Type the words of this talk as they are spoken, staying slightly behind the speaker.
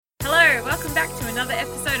welcome back to another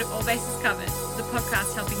episode of All Bases Covered, the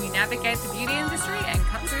podcast helping you navigate the beauty industry and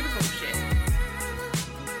cut through the bullshit.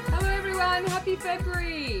 Hello everyone, happy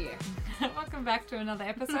February! Welcome back to another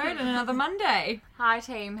episode and another Monday. Hi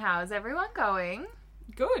team, how's everyone going?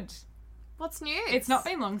 Good. What's new? It's not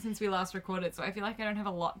been long since we last recorded, so I feel like I don't have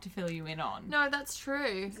a lot to fill you in on. No, that's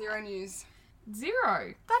true. Zero news.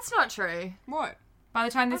 Zero. That's not true. What? By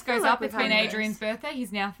the time this feel goes like up, it's we've been had Adrian's birthday.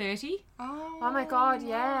 He's now 30. Oh my god,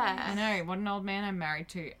 yeah. I know, what an old man I'm married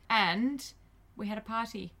to. And we had a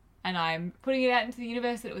party. And I'm putting it out into the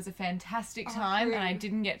universe that it was a fantastic time and I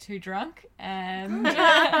didn't get too drunk. And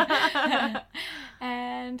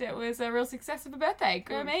and it was a real success of a birthday.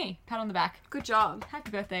 Go me. Pat on the back. Good job. Happy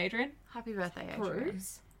birthday, Adrian. Happy birthday, Adrian.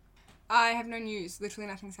 Bruce. I have no news. Literally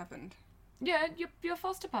nothing's happened. Yeah, your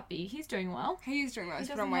foster puppy. He's doing well. He is doing well. He He's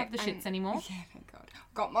put doesn't on have the weight. shits anymore. Yeah, thank God.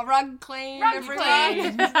 Got my rug clean, Rug everyone.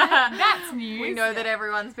 clean. That's news. We know that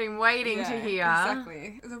everyone's been waiting Yeah, to hear.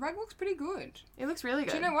 Exactly. The rug looks pretty good. It looks really good.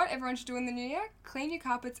 Do you know what everyone should do in the new year? Clean your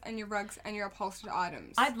carpets and your rugs and your upholstered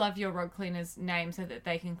items. I'd love your rug cleaner's name so that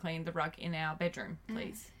they can clean the rug in our bedroom,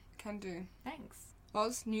 please. Can do. Thanks.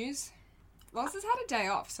 Loz, news? Loz has had a day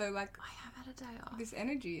off, so like I have had a day off. this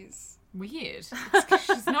energy is... Weird.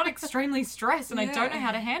 She's not extremely stressed and I don't know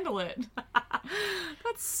how to handle it.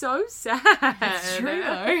 That's so sad. It's true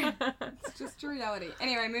though. It's just a reality.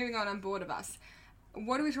 Anyway, moving on, I'm bored of us.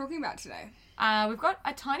 What are we talking about today? We've got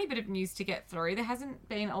a tiny bit of news to get through. There hasn't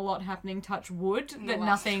been a lot happening, touch wood, In that the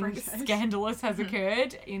last 3 nothing days. scandalous has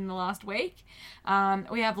occurred in the last week.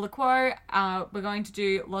 We have Le Quo. We're going to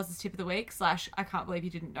do Loz's Tip of the Week / I can't believe you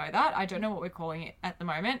didn't know that. I don't know what we're calling it at the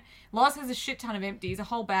moment. Loz has a shit ton of empties, a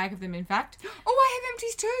whole bag of them in fact. Oh, I have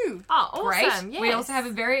empties too! Oh, Great. awesome. Yes. We also have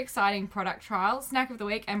a very exciting product trial, snack of the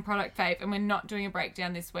week and product fave, and we're not doing a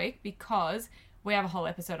breakdown this week because we have a whole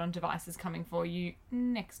episode on devices coming for you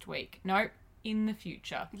next week. No, in the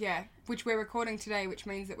future. Yeah, which we're recording today, which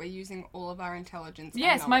means that we're using all of our intelligence. and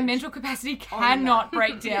Yes, my knowledge. mental capacity cannot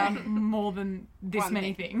break down Yeah. more than this One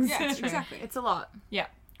many thing. things. Yeah, exactly. It's a lot. Yeah,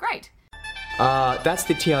 great. That's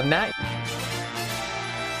the tea on that.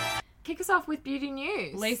 Kick us off with beauty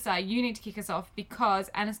news. Lisa, you need to kick us off because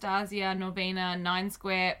Anastasia Norvina 9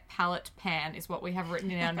 Square Palette Pan is what we have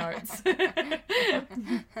written in our notes.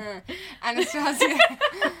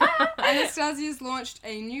 Anastasia's launched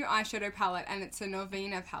a new eyeshadow palette, and it's a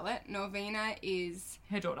Norvina palette. Norvina is...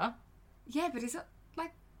 Her daughter. Yeah, but is it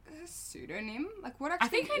like a pseudonym? Like what I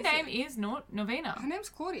actually think her is name it? is Norvina. Her name's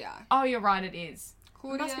Claudia. Oh, you're right, it is. It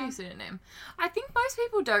must be Claudia. a pseudonym. I think most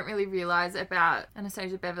people don't really realise about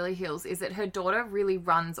Anastasia Beverly Hills is that her daughter really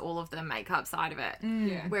runs all of the makeup side of it.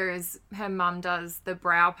 Yeah. Whereas her mum does the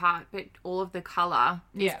brow part, but all of the colour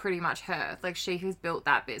is Yeah. pretty much her. Like, she has built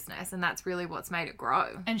that business, and that's really what's made it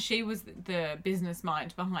grow. And she was the business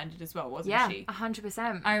mind behind it as well, wasn't Yeah, she?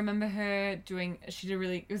 100%. I remember her doing, she did a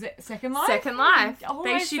really, was it Second Life? Second Life.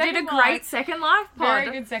 Always She did a Second great Life. Second Life pod. Very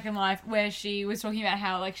good Second Life, where she was talking about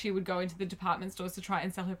how like she would go into the department stores to try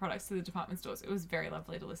and sell her products to the department stores. It was very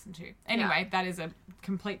lovely to listen to. Anyway, that is a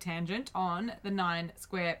complete tangent on the 9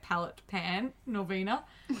 Square Palette Pan Norvina.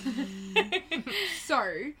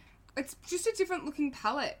 So, it's just a different looking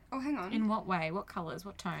palette. Oh, hang on. In what way? What colours?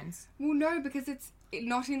 What tones? Well, no, because it's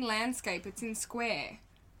not in landscape, it's in square.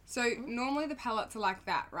 So normally the palettes are like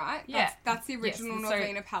that, right? Yeah. That's the original Yes, so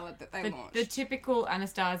Norvina palette that they launched. The typical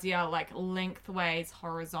Anastasia, like lengthways,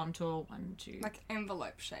 horizontal, 1, 2, like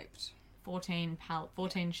envelope shaped. 14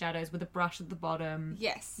 shadows with a brush at the bottom.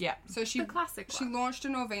 Yes. Yeah. So she The classic she one. launched a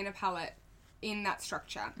Norvina palette in that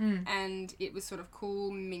structure, and it was sort of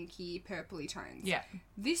cool, minky, purpley tones. Yeah.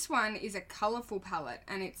 This one is a colourful palette,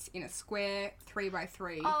 and it's in a square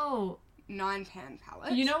 3x3 Oh, 9-pan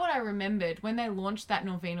palette. you know what I remembered? When they launched that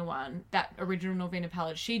Norvina one, that original Norvina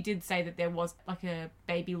palette, she did say that there was like a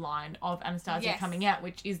baby line of Anastasia Yes. coming out,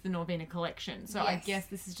 which is the Norvina collection. So I Yes. guess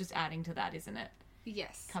this is just adding to that, isn't it?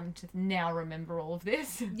 Yes. Come to now remember all of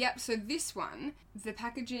this. Yep, so this one, the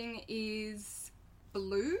packaging is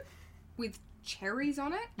blue with cherries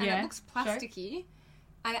on it, and Yeah, it looks sure. plasticky.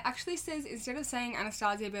 And it actually says, instead of saying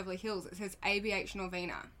Anastasia Beverly Hills, it says ABH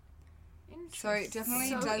Norvina. So it definitely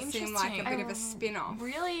So does seem like a interesting. bit of a spin-off.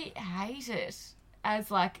 Really hate it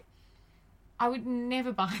as like I would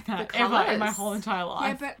never buy that The ever in my colours. whole entire Yeah,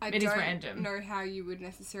 life. but I It is don't random. know how you would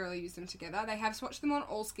necessarily use them together. They have swatched them on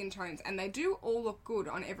all skin tones, and they do all look good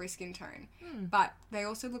on every skin tone. But they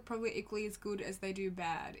also look probably equally as good as they do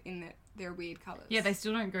bad in that they're weird colours. Yeah, they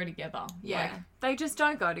still don't go together. Yeah. Like, They just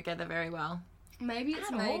don't go together very well. Maybe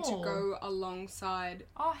it's At made all. to go alongside...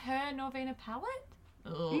 oh, her Norvina palette?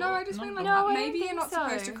 Ugh, No, I just not mean good. like No, I maybe don't you're not think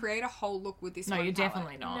supposed to so. create a whole look with this No, one you're palette.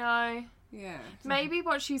 definitely not. No. Yeah. Maybe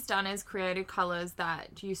what she's done is created colours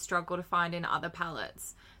that you struggle to find in other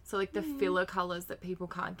palettes. So like the filler colours that people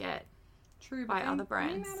can't get. True, by but other then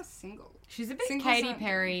brands. Not a single. She's a bit Singles Katy aren't-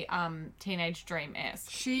 Perry, Teenage Dream-esque.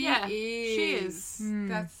 She Yeah, is. she is.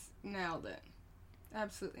 That's nailed it.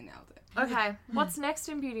 Absolutely nailed it. Okay, what's next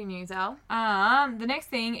in beauty news, Al? The next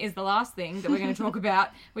thing is the last thing that we're going to talk about,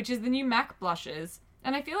 which is the new MAC blushes.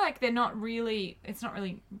 And I feel like it's not really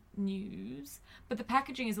news, but the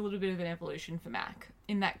packaging is a little bit of an evolution for MAC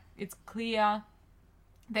in that it's clear.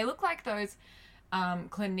 They look like those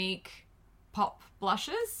Clinique pop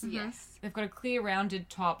blushes. Yes. They've got a clear rounded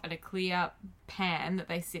top and a clear pan that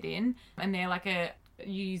they sit in, and they're like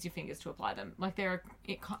you use your fingers to apply them. Like they're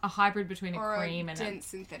a hybrid between Or a cream a and dense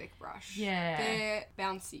synthetic brush. Yeah. They're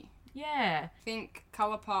bouncy. yeah. Think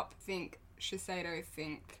Colourpop, think Shiseido,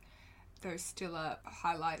 think those Stila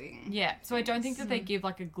highlighting. Yeah, so I don't think that they give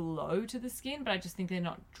like a glow to the skin, but I just think they're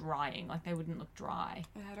not drying. Like they wouldn't look dry.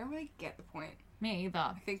 Yeah, I don't really get the point. Me either.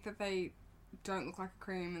 I think that they don't look like a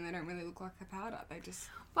cream and they don't really look like a powder. They just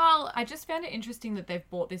Well, I just found it interesting that they've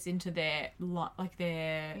brought this into their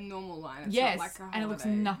normal line. It's yes, not like a and it looks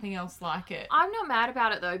holiday. nothing else like it. I'm not mad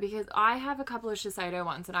about it though because I have a couple of Shiseido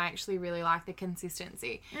ones and I actually really like the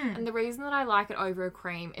consistency. And the reason that I like it over a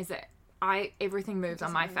cream is that everything moves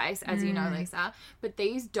on my face, as you know, Lisa. But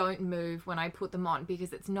these don't move when I put them on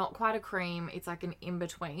because it's not quite a cream. It's like an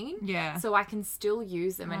in-between. Yeah. So I can still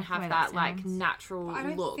use them and like the way have that that like sounds. natural I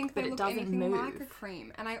don't look, think but they it look doesn't anything move. like a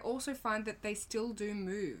cream. And I also find that they still do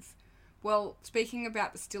move. Well, speaking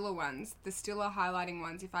about the Stila ones, the Stila highlighting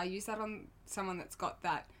ones, if I use that on someone that's got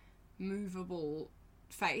that movable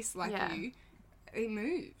face like Yeah. you, it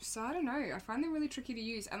moves. So I don't know. I find them really tricky to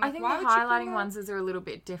use. And I like, think why the would you put highlighting that- ones are a little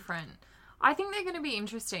bit different. I think they're going to be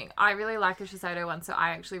interesting. I really like a Shiseido one, so I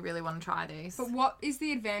actually really want to try these. But what is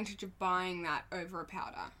the advantage of buying that over a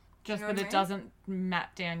powder? just know that what I it mean? doesn't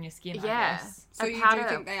matte down your skin, I Yeah. guess. So A you powder- do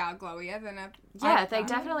think they are glowier than a... Yeah, they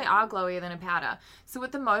definitely are glowier than a powder. So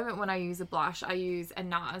at the moment when I use a blush, I use a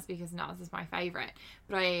NARS because NARS is my favourite.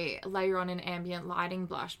 But I layer on an ambient lighting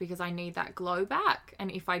blush because I need that glow back.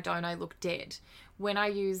 And if I don't, I look dead. When I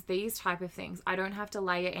use these type of things, I don't have to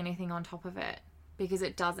layer anything on top of it because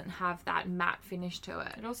it doesn't have that matte finish to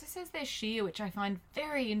it. It also says they're sheer, which I find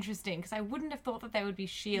very interesting because I wouldn't have thought that they would be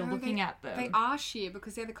sheer looking at them. They are sheer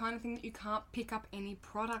because they're the kind of thing that you can't pick up any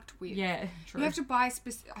product with. Yeah, true. You have to buy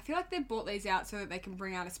I feel like they bought these out so that they can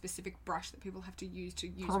bring out a specific brush that people have to use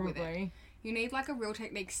with it. Probably. You need like a Real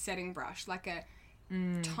Technique setting brush, like a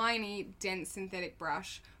tiny, dense synthetic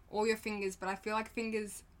brush, or your fingers. But I feel like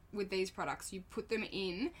fingers with these products, you put them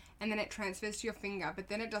in and then it transfers to your finger, but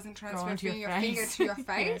then it doesn't transfer onto from your your finger face. to your Yeah,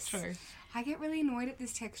 face. true. I get really annoyed at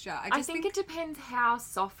this texture. I think it depends how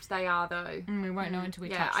soft they are though. We won't know until we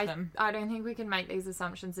Yeah, touch them. I don't think we can make these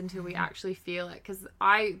assumptions until Mm-hmm. we actually feel it. Because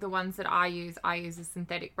the ones that I use a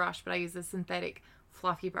synthetic brush, but I use a synthetic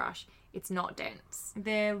fluffy brush. It's not dense.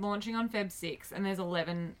 They're launching on Feb 6 and there's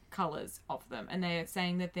 11 colours of them. And they're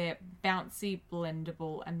saying that they're bouncy,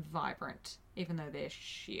 blendable and vibrant, even though they're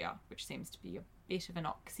sheer, which seems to be a bit of an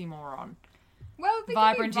oxymoron. Well, they can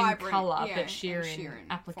be Vibrant in vibrant, colour, yeah, but sheer and in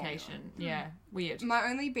application. Yeah, weird. My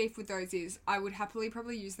only beef with those is I would happily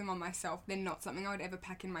probably use them on myself. They're not something I would ever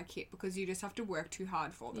pack in my kit because you just have to work too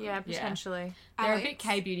hard for them. Yeah, potentially. They're a Alex? bit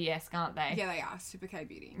K-beauty-esque, aren't they? Yeah, they are. Super K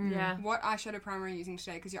Beauty. Yeah. What eyeshadow primer are you using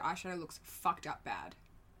today? Because your eyeshadow looks fucked up bad.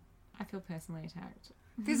 I feel personally attacked.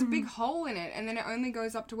 There's a big hole in it and then it only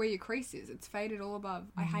goes up to where your crease is. It's faded all above.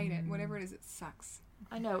 I hate it. Whatever it is, it sucks.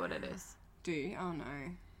 I know what it is. Do you? Oh no.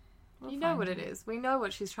 You know what it is. We know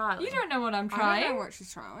what she's trying. You don't know what I'm I don't trying. know what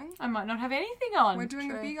she's trying. I might not have anything on. We're doing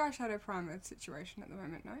true. a big eyeshadow primer situation at the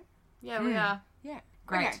moment, no? Yeah, we are. Yeah.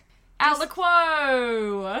 Great. Okay. Out the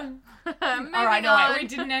quo! Alright, no, wait, we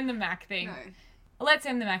didn't end the Mac thing. No. Let's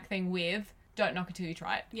end the Mac thing with don't knock until you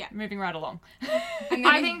try it. Yeah. Moving right along. And then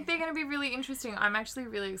I think they're going to be really interesting. I'm actually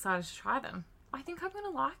really excited to try them. I think I'm going to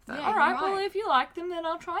like them. Yeah. Alright, you well, might. if you like them, then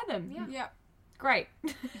I'll try them. Yeah. Yeah. Great.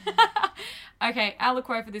 Okay, our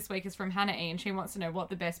quote for this week is from Hannah E. and she wants to know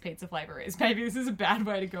what the best pizza flavour is. Maybe this is a bad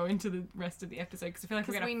way to go into the rest of the episode because I feel like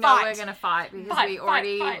we're Because going we to know fight. we're going to fight because Fight, we fight,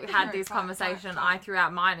 already fight. had No, this fight, conversation. fight. I threw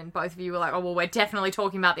out mine and both of you were like, oh, well, we're definitely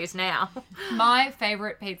talking about this now. My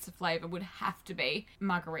favourite pizza flavour would have to be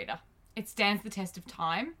margarita. It stands the test of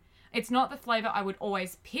time. It's not the flavour I would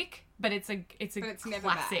always pick, but it's a But it's never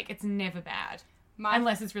classic. bad. It's never bad.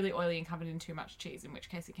 Unless it's really oily and covered in too much cheese, in which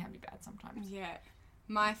case it can be bad sometimes. Yeah.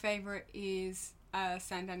 My favourite is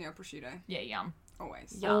San Daniel prosciutto. Yeah, yum.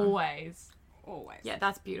 Always. Yum. Always. Always. Yeah,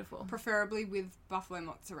 that's beautiful. Preferably with buffalo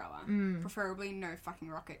mozzarella. Preferably no fucking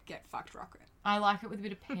rocket. Get fucked rocket. I like it with a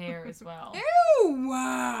bit of pear as well. Ew!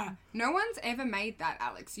 No one's ever made that,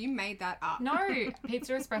 Alex. You made that up. No,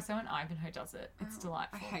 Pizza Espresso and Ivanhoe does it. It's I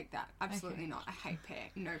delightful. hate that. Absolutely not. I hate pear.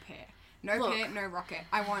 No pear. No Look. pear, no rocket.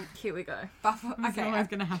 I want Here we go. buffalo. It's Okay, always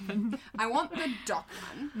going to happen. I want the dock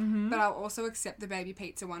one, but I'll also accept the baby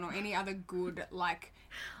pizza one or any other good, like,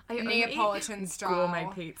 I only Neapolitan eat style. gourmet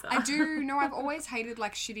pizza. I do. No, I've always hated,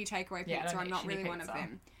 like, shitty takeaway Yeah, I pizza. don't I'm eat not shitty really one of pizza.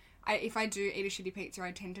 them. If I do eat a shitty pizza,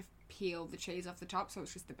 I tend to peel the cheese off the top, so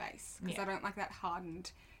it's just the base. Because Yeah. I don't like that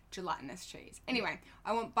hardened, gelatinous cheese. Anyway,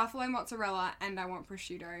 I want buffalo mozzarella and I want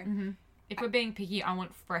prosciutto. If we're being picky, I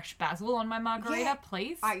want fresh basil on my margarita, Yeah.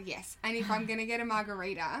 please. Yes. And if I'm going to get a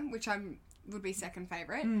margarita, which would be second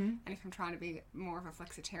favourite, and if I'm trying to be more of a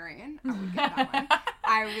flexitarian, I would get that one.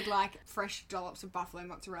 I would like fresh dollops of buffalo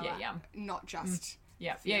mozzarella, Yeah, yum. not just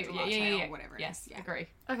Yeah, Fiat latte or whatever it Yes, is, yeah. agree.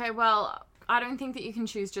 Okay, well, I don't think that you can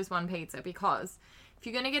choose just one pizza because if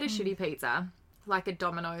you're going to get a shitty pizza, like a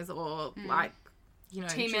Domino's or like, you know,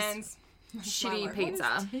 T-Man's. just my shitty local.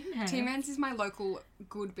 pizza. T-Man's is my local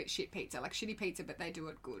good but shit pizza. Like shitty pizza, but they do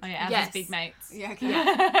it good. Oh yeah, as Yes. is Big Mates. Yeah, okay.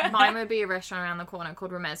 Yeah, mine would be a restaurant around the corner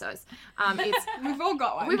called Romezzo's. It's We've all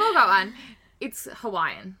got one. we've all got one. It's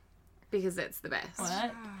Hawaiian because it's the best.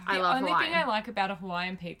 What? I The love only Hawaiian. thing I like about a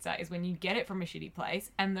Hawaiian pizza is when you get it from a shitty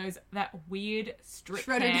place and that weird strip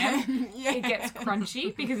Shredded ham, ham, yeah. it gets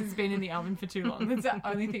crunchy because it's been in the oven for too long. That's the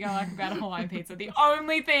only thing I like about a Hawaiian pizza. The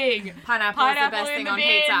only thing. Pineapple is the best in thing the on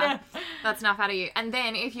bin. pizza. That's enough out of you. And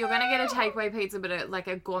then if you're going to get a takeaway pizza, but like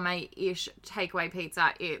a gourmet-ish takeaway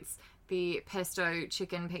pizza, it's the pesto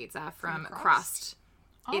chicken pizza from Crust. Crust.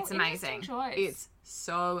 Oh, It's amazing. interesting choice. It's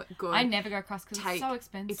so good. I never go crust because it's Take- so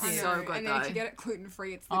expensive. it's I know. so good, And then if though. you get it gluten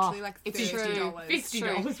free, it's literally like it's $30. true.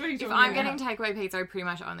 $50. What are you If talking I'm about? getting takeaway pizza, I pretty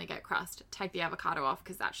much only get crust. Take the avocado off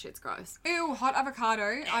because that shit's gross. Ew, hot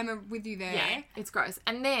avocado. I'm with you there. Yeah, it's gross.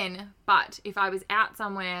 And then, but if I was out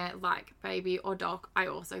somewhere like Baby or Doc, I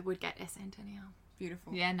also would get a Centennial.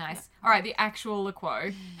 Beautiful. Yeah, nice. All right, the actual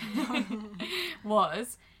quote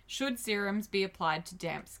was, should serums be applied to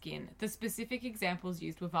damp skin? The specific examples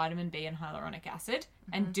used were vitamin B and hyaluronic acid.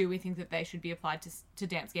 And do we think that they should be applied to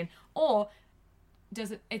damp skin? Or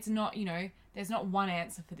does it's not, there's not one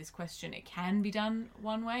answer for this question. It can be done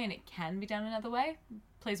one way and it can be done another way.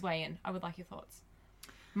 Please weigh in. I would like your thoughts.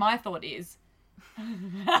 My thought is... no,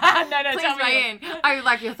 tell Please me weigh yours. in. I would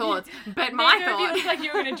like your thoughts. But my Neither of you look thought... like you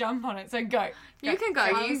were going to jump on it, so go. You can go.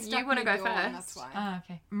 I You was stuck want to go with your one, first. That's why. Ah,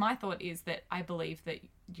 okay. My thought is that I believe that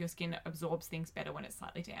your skin absorbs things better when it's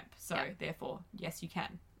slightly damp. So, Yeah. therefore, yes, you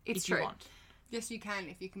can. It's if you true. want. Yes, you can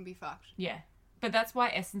if you can be fucked. Yeah. But that's why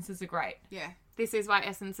essences are great. Yeah. This is why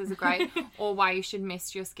essences are great, or why you should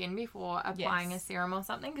mist your skin before applying Yes. a serum or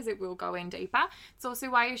something, because it will go in deeper. It's also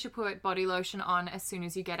why you should put body lotion on as soon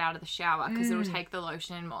as you get out of the shower, because it'll take the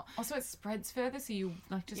lotion in more. Also, it spreads further, so you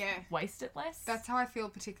just Yeah. waste it less. That's how I feel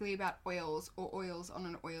particularly about oils or oils on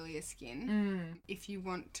an oilier skin. If you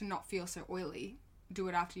want to not feel so oily, do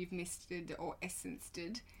it after you've misted or essenced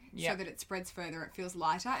so Yep. that it spreads further, it feels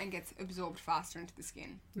lighter and gets absorbed faster into the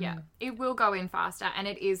skin. Yeah, it will go in faster, and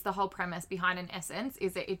it is the whole premise behind an essence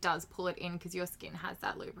is that it does pull it in because your skin has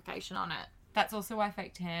that lubrication on it. That's also why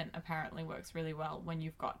fake tan apparently works really well when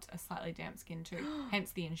you've got a slightly damp skin too.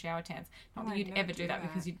 Hence the in-shower tans. Not that I you'd never ever do do that that.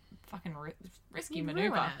 because you'd fucking risky You'd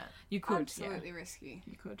maneuver. ruin it. You could. Absolutely risky.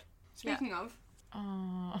 Yeah. You could. Speaking of,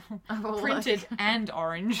 Oh, Oh, printed and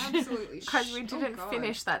orange. absolutely. Because we didn't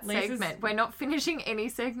finish that Lisa's- segment. We're not finishing any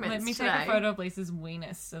segments Let me today. take a photo of Lisa's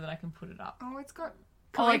weenus so that I can put it up. Oh, it's got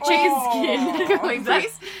Oh, like chicken Oh. skin. Can we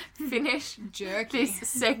please finish jerky. this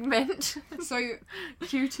segment? So,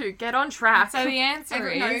 You two, get on track. So the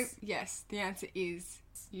answer no, is... yes, the answer is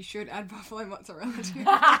you should add buffalo mozzarella to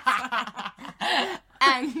it.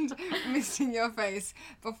 And misting your face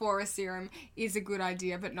before a serum is a good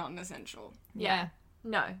idea, but not an essential. Yeah.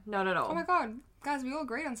 No, not at all. Oh my god, guys, we all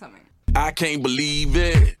agreed on something. I can't believe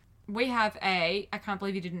it. We have I can't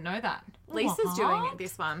believe you didn't know that. Lisa's doing What? it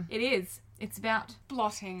this one. It is. It's about...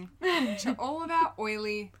 Blotting. To all of our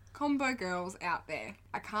oily combo girls out there,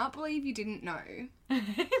 I can't believe you didn't know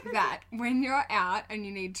that when you're out and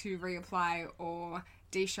you need to reapply or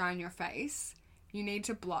de-shine your face, you need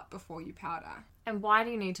to blot before you powder. And why do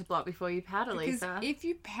you need to blot before you powder, Because Lisa? if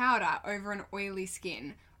you powder over an oily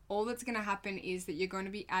skin, all that's going to happen is that you're going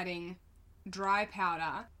to be adding dry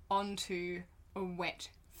powder onto a wet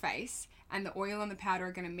face, and the oil and the powder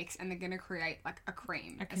are going to mix and they're going to create like a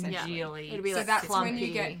cream, essentially. Congealy. It'll be So like that's when clumpy.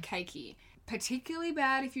 you get cakey. particularly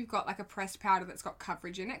bad if you've got like a pressed powder that's got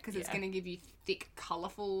coverage in it because it's Yeah. going to give you thick,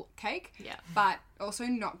 colourful cake. Yeah. But also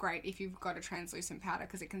not great if you've got a translucent powder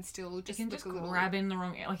because it can still It just can look just a little... grab in the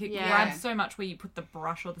wrong area. Like, it Yeah. grabs so much where you put the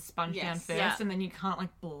brush or the sponge down Yes. first, Yeah. and then you can't, like,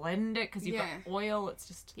 blend it because you've Yeah. got oil. It's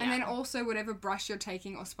just... And then also whatever brush you're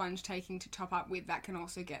taking or sponge taking to top up with, that can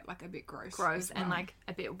also get like a bit gross. Gross as and well. like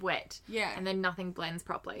a bit wet. Yeah. And then nothing blends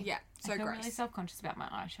properly. Yeah, so I feel gross. really self-conscious about my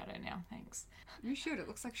eyeshadow now. Thanks. You should. It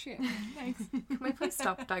looks like shit. Thanks. Can we please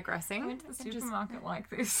stop I digressing? went to the and just supermarket like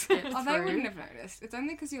this. get Oh, they through? wouldn't have noticed. It's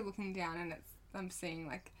only because you're looking down and I'm seeing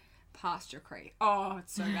like past your crease. Oh,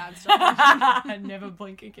 it's so bad stuff. Never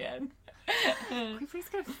blink again. Can we please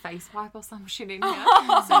get a face wipe or some shit in here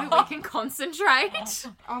so that we can concentrate?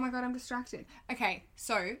 Oh my god, I'm distracted. Okay,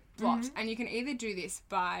 so blot, and you can either do this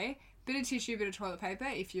by bit of tissue, bit of toilet paper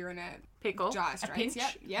if you're in a Pickle. dire straits.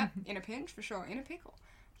 pinch? Yep, in a pinch for sure. In a pickle.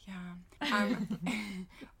 Yeah.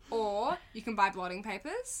 Or you can buy blotting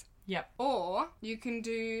papers. Yep. Or you can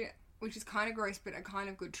do, which is kind of gross but a kind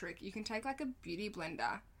of good trick, you can take like a beauty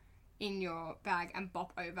blender in your bag and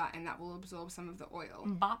bop over and that will absorb some of the oil.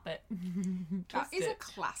 Bop it. That Twist is a it.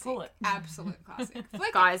 classic. Pull it. Absolute classic.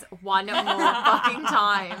 Flick Guys, one more fucking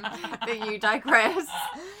time that you digress.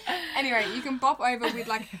 Anyway, you can bop over with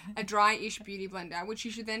like a dry-ish beauty blender, which you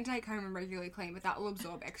should then take home and regularly clean, but that will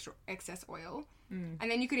absorb excess oil.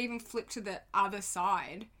 And then you could even flip to the other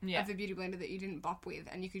side Yeah. of the beauty blender that you didn't bop with,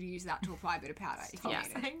 and you could use that to apply a bit of powder if you Yeah.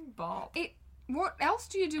 needed. Saying bop. What else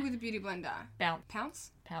do you do with a beauty blender? Bounce.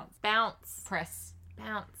 Pounce? Pounce. Bounce. Press.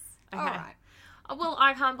 Bounce. Okay. All right. Oh, well,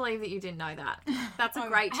 I can't believe that you didn't know that. That's a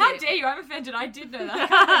great How tip. dare you? I'm offended. I did know that. I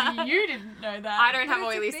can't believe you didn't know that. I don't have But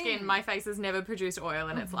it's a oily thing. skin. My face has never produced oil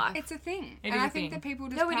in its life. It's a thing. It and is I a think thing. that people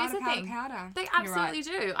just No, it powder, is a powder, thing. powder. They You're right.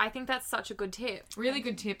 absolutely do. I think that's such a good tip. Really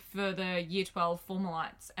good tip for the year 12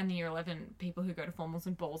 formalites and the year 11 people who go to formals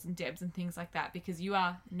and balls and debs and things like that, because you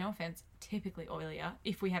are, no offense, typically oilier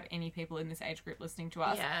if we have any people in this age group listening to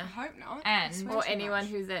us. I Yeah. hope not. And- I swear Or too anyone much.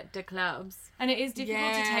 who's at the clubs. And it is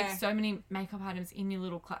difficult to Yeah. take so many makeup items in your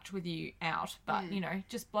little clutch with you out, but you know,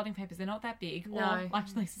 just blotting papers, they're not that big. No. Or,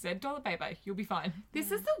 like Lisa said, toilet paper, you'll be fine.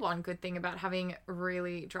 This is the one good thing about having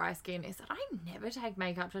really dry skin is that I never take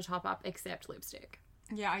makeup to top up except lipstick.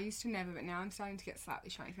 Yeah, I used to never, but now I'm starting to get slightly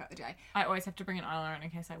shiny throughout the day. I always have to bring an eyeliner in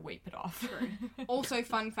case I weep it off. Also,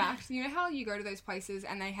 fun fact, you know how you go to those places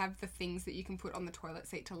and they have the things that you can put on the toilet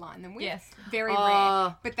seat to line them with? Yes. Very Oh.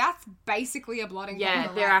 rare. But that's basically a blotting Yeah,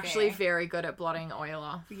 paper they're right actually there. very good at blotting oil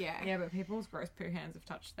off. Yeah. Yeah, but people's gross poo hands have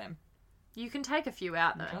touched them. You can take a few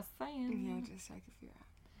out though. Just saying. Yeah, just take a few out.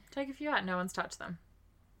 Take a few out. No one's touched them.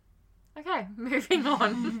 Okay, moving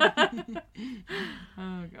on.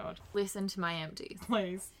 Oh, God. Listen to my empties.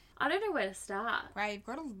 Please. I don't know where to start. Ray, you've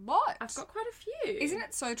got a lot. I've got quite a few. Isn't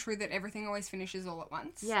it so true that everything always finishes all at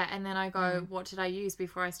once? Yeah, and then I go, what did I use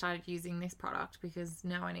before I started using this product? Because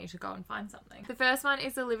now I need to go and find something. The first one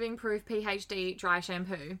is the Living Proof PhD Dry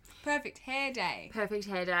Shampoo. Perfect hair day. Perfect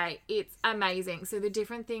hair day. It's amazing. So the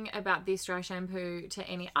different thing about this dry shampoo to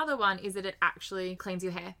any other one is that it actually cleans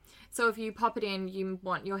your hair. So if you pop it in, you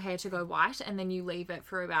want your hair to go white and then you leave it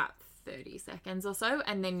for about 30 seconds or so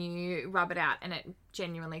and then you rub it out and it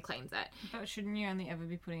genuinely cleans it. But shouldn't you only ever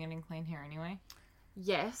be putting it in clean hair anyway?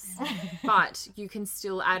 Yes, but you can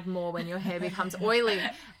still add more when your hair becomes oily,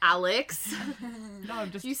 Alex. No,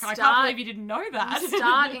 I'm just. You I start- can't believe you didn't know that.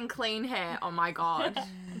 Start in clean hair. Oh my god.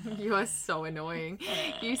 You are so annoying.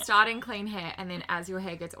 You start in clean hair and then as your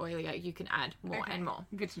hair gets oilier, you can add more Okay. and more.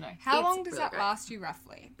 Good to know. How It's long does really that great. last you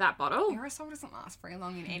roughly? That bottle, Aerosol doesn't last very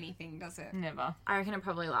long in anything, does it? Never. I reckon it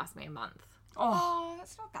probably lasts me a month. Oh, Oh,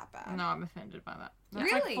 that's not that bad. no, I'm offended by that. That's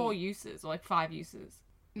Really? like 4 uses or like 5 uses.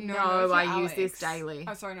 No, not if I you're use this Alex. daily.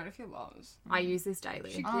 Oh, sorry, not if you're Loz. I use this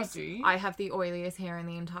daily. Oh, do you? I have the oiliest hair in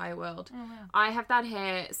the entire world. Oh, wow. I have that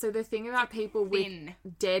hair. So the thing about people thin.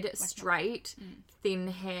 with dead straight, thin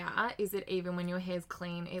hair is that even when your hair's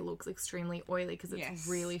clean, it looks extremely oily because it's Yes.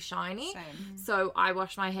 really shiny. Same. So I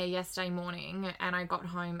washed my hair yesterday morning and I got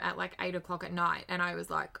home at like 8 o'clock at night and I was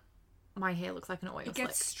like, my hair looks like an oil It slick.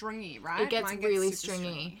 gets stringy, right? It gets Mine really super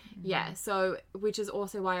stringy. Yeah, so which is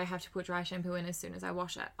also why I have to put dry shampoo in as soon as I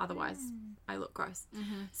wash it. Otherwise, I look gross.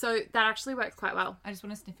 So that actually works quite well. I just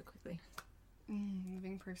want to sniff it quickly.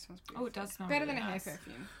 Living Proof smells beautiful. Oh, it does smell better really than a nice. hair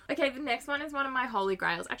perfume. Okay, the next one is one of my holy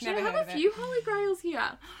grails. Actually, Never I have heard a of it. few holy grails here.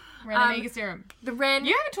 Ren Omega Serum. The Ren,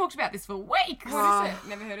 You haven't talked about this for weeks. What is it?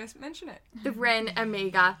 Never heard us mention it. the Ren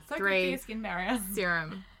Omega So good for your 3 skin barrier.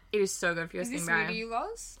 serum. It is so good for your Is skin this barrier. new to you,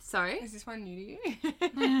 Loz? Sorry, Is this one new to you?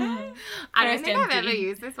 I don't First think I've empty. ever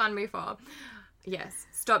used this one before. Yes,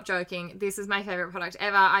 stop joking. This is my favorite product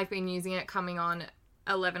ever. I've been using it coming on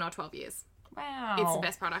 11 or 12 years. Wow. It's the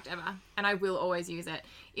best product ever, and I will always use it.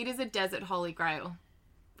 It is a desert holy grail.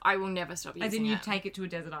 I will never stop using it. As in, you take it to a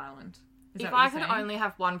desert island. Is If that what I you're could saying? only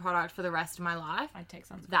have one product for the rest of my life, I'd take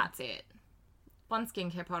sunscreen. that's it. One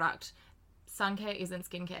skincare product. Sun care isn't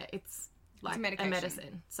skincare. It's like a a medication.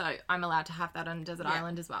 medicine. So I'm allowed to have that on a desert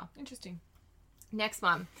island as well. Interesting. Next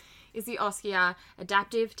one is the Oskia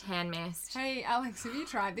Adaptive Tan Mist. Hey, Alex, have you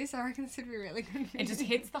tried this? I reckon this would be really good. It just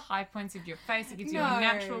hits the high points of your face. It gives you No, a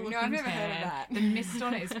natural looking no, I've never tan. heard of that. The mist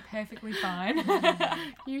on it is perfectly fine.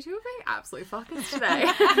 You two are being absolute fuckers today.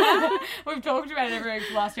 We've talked about it every week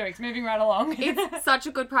for the last 2 weeks. Moving right along. It's such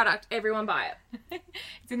a good product. Everyone buy it.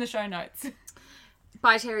 It's in the show notes.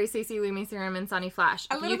 By Terry CC Lumi Serum and Sunny Flash.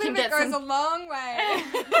 A little bit of it goes a long way.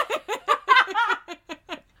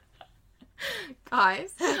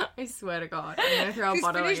 Guys, I swear to God, I'm going to throw a She's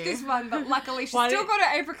bottle at finished you. this one, but luckily she's Why still don't- got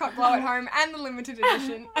her apricot glow at home and the limited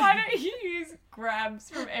edition. Why don't you use grabs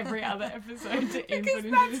from every other episode to input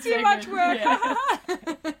into That's this too much segment?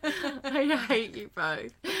 work. Yeah. I hate you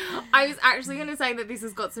both. I was actually going to say that this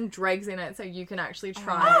has got some dregs in it, so you can actually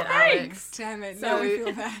try it, Alex. Damn it, So- now we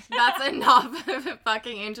feel bad. That's enough of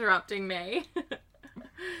fucking interrupting me.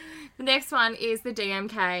 The next one is the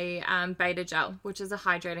DMK Beta Gel, which is a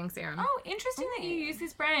hydrating serum. Oh, interesting that you use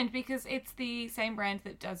this brand because it's the same brand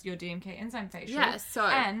that does your DMK enzyme facial. Yes, so-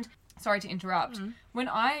 And, sorry to interrupt, when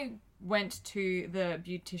I went to the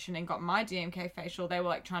beautician and got my DMK facial, they were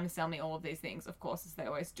like trying to sell me all of these things, of course, as they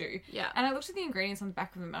always do. Yeah. And I looked at the ingredients on the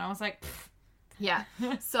back of them and I was like, pfft, Yeah.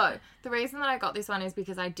 So the reason that I got this one is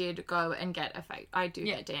because I did go and get I do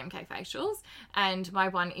Yeah. get DMK facials, and my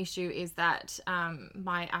one issue is that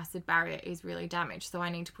my acid barrier is really damaged, so I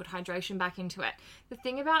need to put hydration back into it. The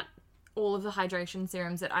thing about all of the hydration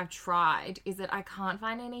serums that I've tried is that I can't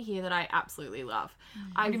find any here that I absolutely love.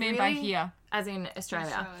 what do you mean by here? As in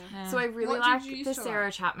Australia. Australia. So I really What did like you the used to Sarah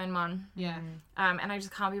like? Chapman one. Yeah. And I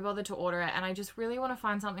just can't be bothered to order it, and I just really want to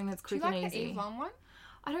find something that's Do you quick like and the easy. Eve Lom one?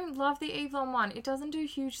 I don't love the Eve Lom one. It doesn't do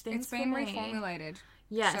huge things It's been for me. reformulated.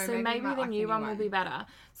 Yeah, so maybe you might the like new one will be better.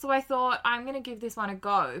 So I thought, I'm going to give this one a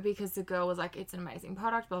go because the girl was like, it's an amazing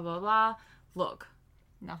product, blah, blah, blah. Look,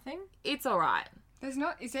 Nothing? it's all right. There's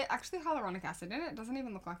not. Is there actually hyaluronic acid in it? It doesn't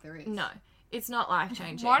even look like there is. No, it's not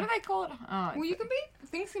life-changing. Why do they call it? Oh, Well, you can be.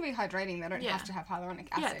 Things can be hydrating. They don't Yeah. have to have hyaluronic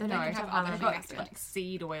Yeah, acid. they they don't can have have other they've hyaluronic got acid. like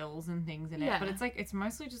seed oils and things in it, Yeah. but it's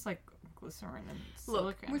mostly just like glycerin and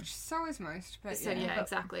Look, silicone. Which so is most, but So yeah. yeah,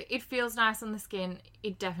 exactly. It feels nice on the skin.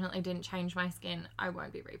 It definitely didn't change my skin. I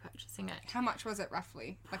won't be repurchasing it. How much was it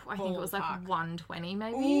roughly? Like I think it was like ballpark. 120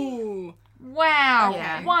 maybe. Ooh. Wow,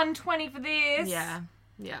 Yeah. 120 for this. Yeah,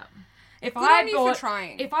 yeah. If Good I on you for bought,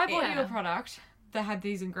 trying. if I bought you Yeah. a product that had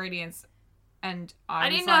these ingredients, and I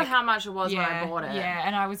didn't was know like, how much it was when I bought it. Yeah,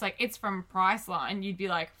 and I was like, it's from Priceline, you'd be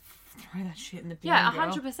like, throw that shit in the bin. Yeah,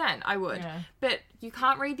 girl. 100%. I would. Yeah. But you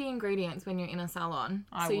can't read the ingredients when you're in a salon.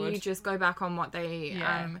 I so would. you just go back on what they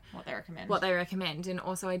Yeah, what they recommend. what they recommend. And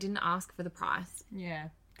also I didn't ask for the price. Yeah,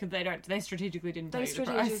 because they strategically didn't They tell you the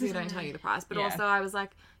strategically price. don't tell you the price. But Yeah. also I was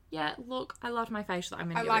like, yeah, look, I loved my facial.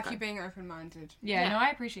 I'm I gonna like give it a you go. being open-minded. Yeah, Yeah. no, I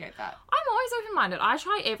appreciate that. I'm always open-minded. I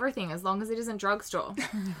try everything as long as it isn't drugstore.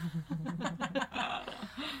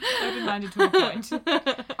 Open-minded to a point.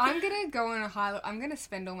 I'm gonna go on I'm gonna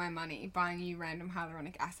spend all my money buying you random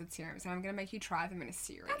hyaluronic acid serums, and I'm gonna make you try them in a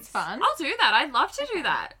series. That's fun. I'll do that. I'd love to do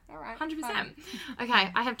that. All right. 100%. fine.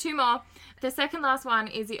 Okay, I have two more. The second last one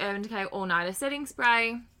is the Urban Decay All Nighter Setting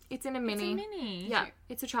Spray. It's in a mini. It's a mini. Yeah,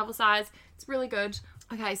 it's a travel size. It's really good.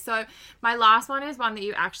 Okay, so my last one is one that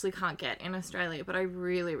you actually can't get in Australia, but I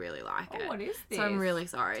really, really like Oh, it. what is this? So I'm really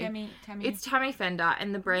sorry. Tammy. It's Tammy Fender,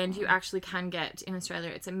 and the brand you actually can get in Australia,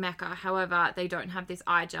 it's a Mecca. However, they don't have this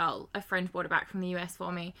eye gel. A friend bought it back from the US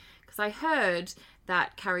for me because I heard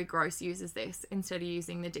that Carrie Gross uses this instead of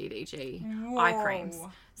using the DDG eye creams.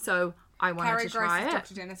 Whoa. So I wanted Carrie to Gross try is it.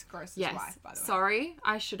 Dr. Dennis Gross's Yes. wife, by the way. Sorry,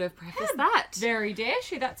 I should have prefaced that. Very dare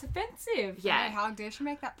she. That's offensive. Yeah. Hey, how dare she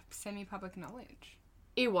make that semi-public knowledge?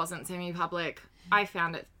 It wasn't semi-public. I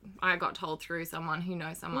found it. I got told through someone who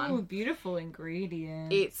knows someone. Ooh, beautiful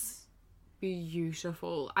ingredients. It's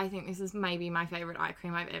beautiful. I think this is maybe my favorite eye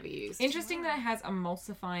cream I've ever used. interesting that it has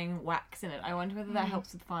emulsifying wax in it. I wonder whether that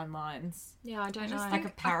helps with fine lines. Yeah, I don't know. Like a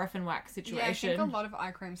paraffin wax Yeah, I situation. think a lot of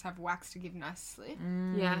eye creams have wax to give nice slip.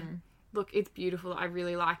 Yeah. Look, it's beautiful. I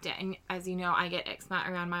really liked it. And as you know, I get eczema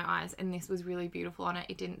around my eyes, and this was really beautiful on it.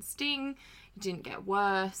 It didn't sting. It didn't get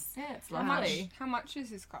worse. Yeah, it's How much? lovely. How much does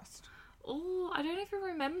this cost? Oh, I don't even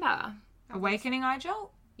remember. Awakening eye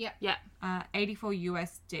gel, Yeah. 84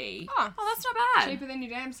 USD. Oh, Oh, that's not bad. cheaper than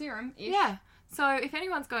your damn serum. Yeah. So if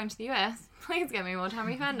anyone's going to the US, please get me more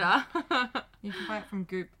Tammy Fender. You can buy it from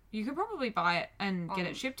Goop. You could probably buy it and get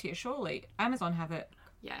it shipped here, surely. Amazon have it.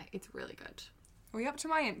 Yeah, it's really good. Are we up to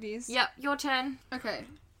my empties? Yep, your turn. Okay.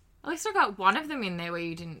 At least I got one of them in there where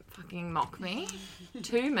you didn't fucking mock me.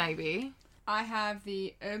 2 maybe. I have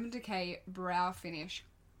the Urban Decay Brow Finish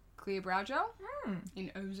Clear Brow Gel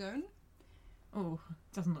in Ozone. Oh,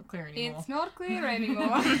 doesn't look clear anymore. It's not clear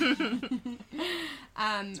anymore.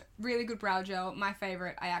 Really good brow gel. My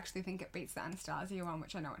favourite. I actually think it beats the Anastasia one,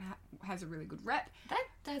 which I know it has a really good rep. That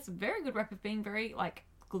has a very good rep of being very, like,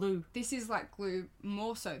 glue. This is like glue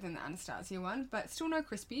more so than the Anastasia one, but still no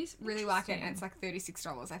crispies. Really like it, and it's like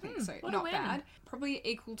 $36, I think, so what a not win. bad. Probably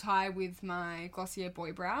equal tie with my Glossier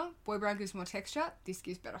Boy Brow. Boy Brow gives more texture. This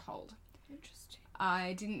gives better hold. Interesting.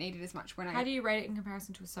 I didn't need it as much when How do you rate it in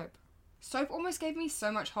comparison to a soap? Soap almost gave me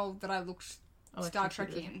so much hold that I looked Star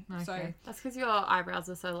Trekian. Okay. So That's because your eyebrows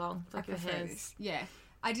are so long. It's I like your prefer hairs. this. Yeah.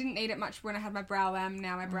 I didn't need it much when I had my brow lamb.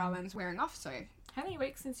 Now my brow lamb's wearing off, so How many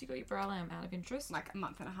weeks since you got your brow lamb, out of interest? like a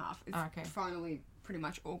month and a half. It's Okay. finally pretty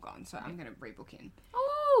much all gone, so I'm going to rebook in.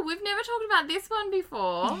 Oh, we've never talked about this one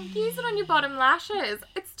before. Use it on your bottom lashes.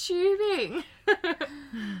 It's tubing.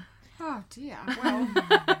 Oh dear. Well,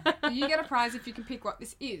 you get a prize if you can pick what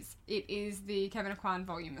this is. It is the Kevyn Aucoin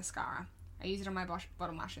Volume Mascara. I use it on my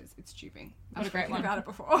bottom lashes. It's tubing. What a great spoken one. about it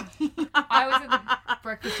before. I was at the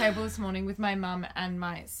breakfast table this morning with my mum and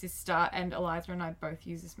my sister, and Eliza and I both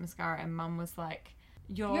use this mascara, and Mum was like,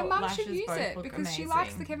 Your mum lashes should use both it look because amazing. she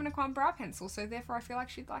likes the Kevyn Aucoin brow pencil, so therefore I feel like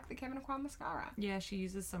she'd like the Kevyn Aucoin mascara. Yeah, she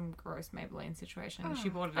uses some gross Maybelline situation. She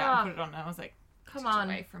bought it out and put it on, and I was like, Come "Get on.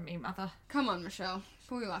 away from me, mother." Come on, Michelle.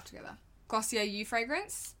 Pull your life together. Glossier You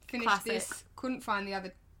fragrance. Finished Classic. this. Couldn't find the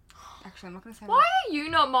other. Actually, I'm not going to say Why are you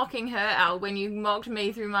not mocking her, Al, when you mocked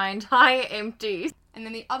me through my entire empties? And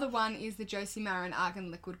then the other one is the Josie Maran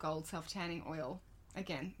Argan Liquid Gold Self Tanning Oil.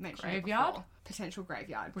 Again, mentioned it Graveyard? before. Potential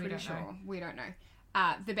graveyard. We Pretty don't sure. know. We don't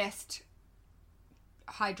know. The best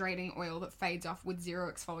hydrating oil that fades off with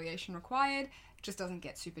zero exfoliation required. Just doesn't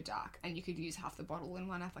get super dark. And you could use half the bottle in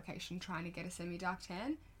one application trying to get a semi-dark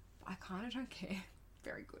tan. I kind of don't care.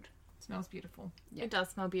 Very good. Smells beautiful. It does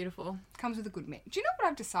smell beautiful. Comes with a good mitt. Do you know what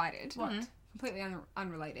I've decided? What? Completely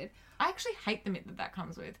unrelated. I actually hate the mitt that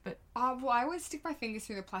comes with, but Well, I always stick my fingers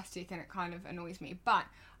through the plastic and it kind of annoys me. But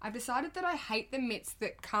I've decided that I hate the mitts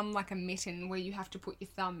that come like a mitten where you have to put your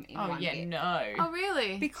thumb in oh one yeah, bit. no. Oh,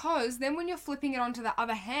 really? Because then when you're flipping it onto the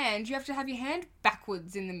other hand, you have to have your hand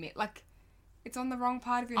backwards in the mitt. Like, it's on the wrong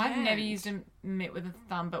part of your I've hand. never used a mitt with a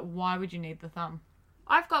thumb, but why would you need the thumb?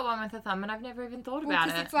 I've got one with a thumb and I've never even thought about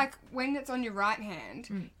Because it. it's like when it's on your right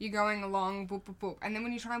hand, you're going along, boop, boop, boop. And then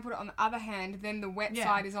when you try and put it on the other hand, then the wet Yeah.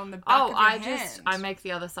 side is on the back Oh, of your hand. I make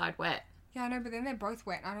the other side wet. Yeah, I know, but then they're both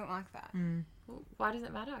wet. I don't like that. Why does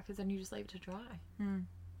it matter? Because then you just leave it to dry.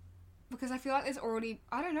 Because I feel like there's already,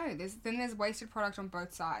 I don't know, there's wasted product on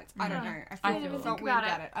both sides. I don't know. I I feel never felt think weird about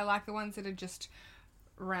about it. it. I like the ones that are just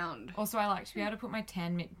round. Also, I like to be able to put my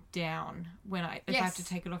tan mitt down when if I have to Yes.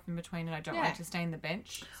 take it off in between, and I don't Yeah. like to stain the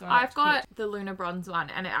bench. So I like I've to got the Luna Bronze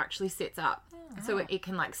one and it actually sits up. So it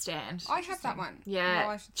can like stand. I have that one. Yeah, Well,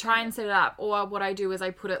 I should try say and set it up. Or what I do is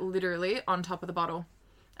I put it literally on top of the bottle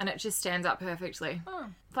and it just stands up perfectly. Oh,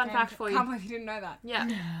 Fun damn, fact for you. Can't believe you didn't know that. Yeah.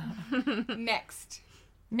 Next.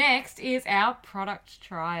 Next is our product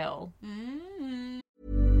trial.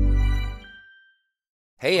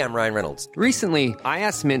 Hey, I'm Ryan Reynolds. Recently, I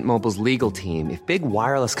asked Mint Mobile's legal team if big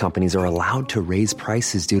wireless companies are allowed to raise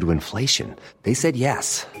prices due to inflation. They said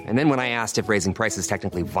yes. And then when I asked if raising prices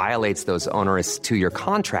technically violates those onerous two-year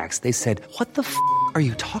contracts, they said, "What the f*** are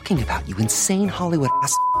you talking about, you insane Hollywood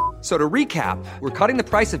ass?" So to recap, we're cutting the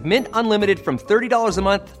price of Mint Unlimited from $30 a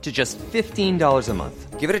month to just $15 a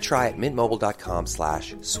month. Give it a try at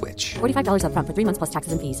mintmobile.com/switch. $45 up front for 3 months plus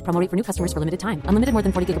taxes and fees. Promo rate for new customers for limited time. Unlimited more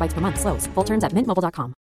than 40 gigabytes per month. Slows full terms at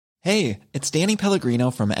mintmobile.com. Hey, it's Danny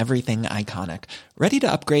Pellegrino from Everything Iconic. Ready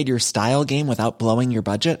to upgrade your style game without blowing your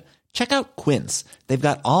budget? Check out Quince. They've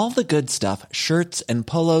got all the good stuff, shirts and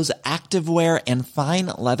polos, activewear, and fine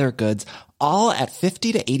leather goods, all at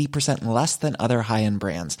 50 to 80% less than other high-end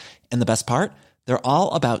brands. And the best part? They're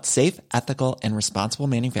all about safe, ethical, and responsible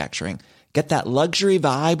manufacturing. Get that luxury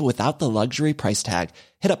vibe without the luxury price tag.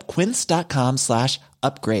 Hit up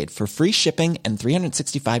quince.com/upgrade for free shipping and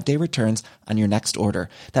 365-day returns on your next order.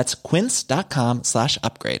 That's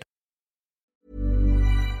quince.com/upgrade.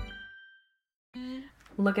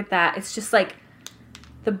 Look at that. It's just like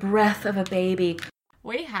the breath of a baby.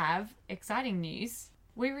 We have exciting news.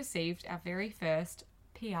 We received our very first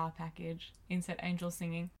PR package. Insert angel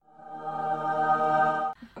singing.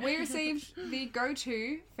 We received the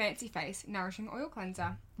go-to Fancy Face Nourishing Oil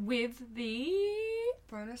Cleanser. With the...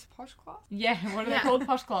 Bonus posh cloth? Yeah, what are they called?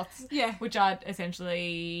 Posh cloths. Yeah. Which are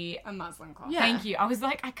essentially... A muslin cloth. Yeah. Thank you. I was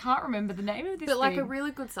like, I can't remember the name of this But like thing. a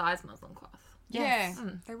really good size muslin cloth. Yes.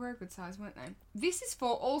 Yeah, they were a good size, weren't they? This is for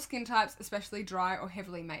all skin types, especially dry or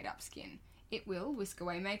heavily made up skin. It will whisk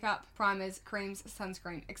away makeup, primers, creams,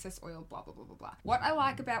 sunscreen, excess oil, blah, blah, blah, blah, blah. What I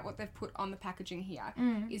like about what they've put on the packaging here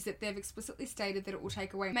is that they've explicitly stated that it will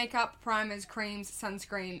take away makeup, primers, creams,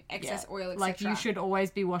 sunscreen, excess oil, etc. Like you should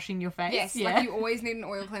always be washing your face. Yes, yeah. like you always need an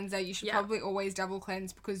oil cleanser. You should probably always double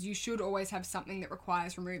cleanse because you should always have something that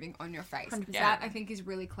requires removing on your face. 100%. That, I think, is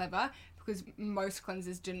really clever because most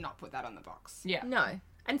cleansers do not put that on the box. Yeah. No.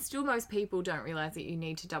 And still most people don't realise that you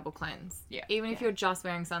need to double cleanse. Yeah. Even if you're just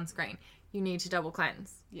wearing sunscreen, you need to double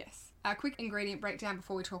cleanse. Yes. A quick ingredient breakdown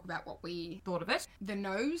before we talk about what we Thought of it. the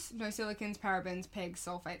nose, no silicons, parabens, pegs,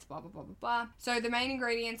 sulfates, blah, blah, blah, blah, blah. So the main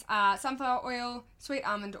ingredients are sunflower oil, sweet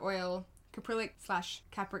almond oil, caprylic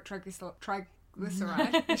 / capric triglyceride,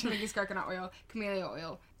 which I think is coconut oil, camellia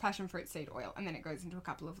oil, passion fruit seed oil, and then it goes into a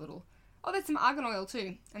couple of little... Oh, there's some argan oil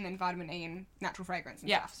too, and then vitamin E and natural fragrance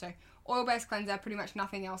and stuff. So oil-based cleanser, pretty much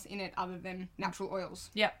nothing else in it other than natural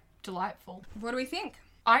oils. Yep. Delightful. What do we think?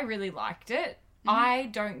 I really liked it. I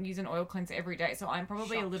don't use an oil cleanser every day, so I'm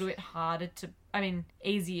probably a little bit harder to,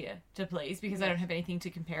 easier to please because I don't have anything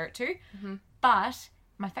to compare it to. But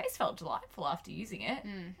my face felt delightful after using it,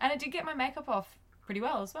 and it did get my makeup off pretty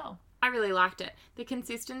well as well. I really liked it. The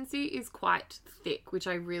consistency is quite thick, which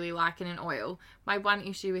I really like in an oil. My one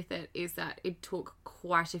issue with it is that it took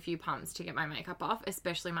quite a few pumps to get my makeup off,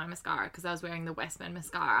 especially my mascara, because I was wearing the Westman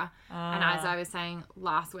mascara. And as I was saying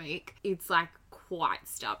last week, it's like quite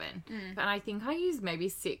stubborn. And I think I used maybe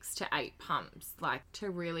 6 to 8 pumps, like to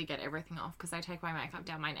really get everything off, because I take my makeup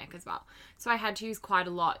down my neck as well. So I had to use quite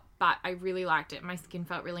a lot, but I really liked it. My skin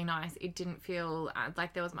felt really nice. It didn't feel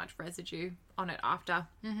like there was much residue on it after.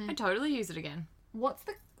 I'd totally use it again. What's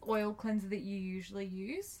the oil cleanser that you usually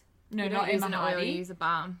use? No, You not don't use Emma an Hardy. oil, you use a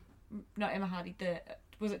balm. Not Emma Hardy.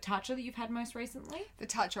 Was it Tatcha that you've had most recently? The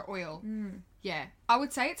Tatcha oil. Yeah. I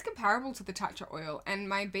would say it's comparable to the Tatcha oil, and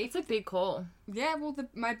my beef It's a big call. Yeah, well,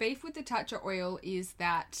 my beef with the Tatcha oil is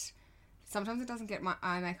that sometimes it doesn't get my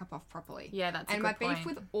eye makeup off properly. Yeah, that's a and good my beef point.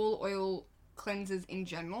 with all oil cleansers in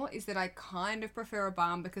general is that I kind of prefer a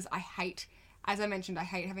balm because I hate, as I mentioned, I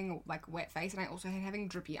hate having like wet face, and I also hate having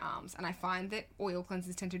drippy arms. And I find that oil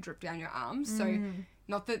cleansers tend to drip down your arms. So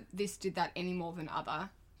not that this did that any more than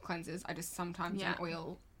other cleansers. I just sometimes an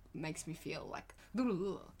oil makes me feel like...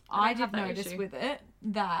 I have did that notice issue. with it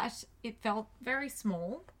that it felt very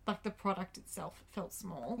small. Like the product itself felt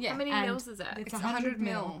small. Yeah. How many And mils is it? It's 100 100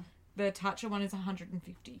 mil. The Tatcha one is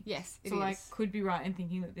 150. Yes, it so I is. could be right in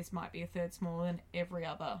thinking that this might be a third smaller than every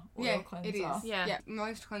other oil cleanser. It is. Yeah.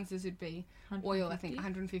 Most cleansers would be 150? oil, I think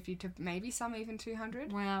 150 to maybe some even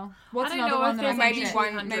 200. Wow. What's I don't another know one if that I there's Maybe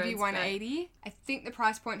mentioned? maybe 200s, 180. I think the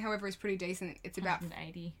price point, however, is pretty decent. It's about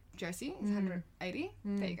 180. Josie is 180.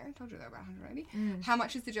 There you go. Told you they're about 180. How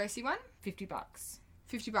much is the Josie one? $50.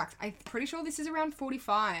 $50. I'm pretty sure this is around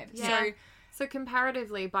 45. Yeah. So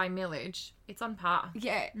comparatively by millage, it's on par. So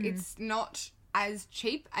yeah, it's not as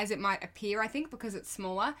cheap as it might appear, I think, because it's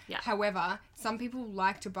smaller. Yeah. However, some people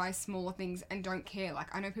like to buy smaller things and don't care.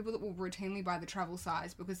 Like, I know people that will routinely buy the travel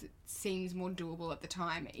size because it seems more doable at the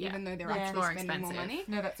time, even though they're actually More spending more expensive. money.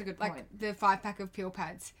 No, that's a good point. Like the 5-pack of peel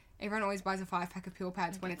pads. Everyone always buys a 5-pack of peel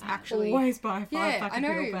pads when it's actually... Always buy a 5 Yeah, pack I of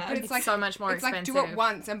know, peel but pads. it's like so much more it's like do it expensive.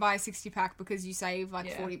 once and buy a 60-pack because you save like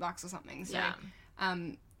Yeah. $40 or something. So Yeah.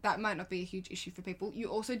 that might not be a huge issue for people. You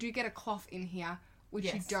also do get a cloth in here, which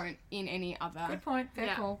you Yes. don't in any other. Good point. Fair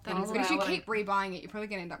Yeah, call. that I'll is But if you allow it. keep rebuying it, you're probably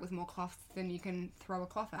going to end up with more cloth than you can throw a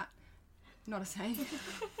cloth at. Not a saying.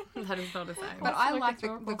 That is not a saying. But I like like to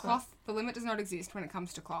throw a the cloth cloth. The limit does not exist when it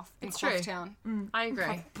comes to cloth. In It's Cloth true. Town. I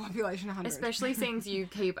agree. Population 100. Especially since you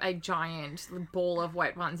keep a giant ball of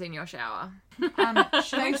wet ones in your shower.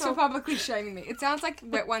 Thanks for publicly shaming me. It sounds like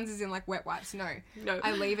wet ones is in like wet wipes. No. No.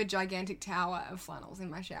 I leave a gigantic tower of flannels in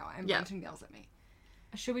my shower and Yeah. Brenton yells at me.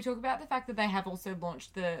 Should we talk about the fact that they have also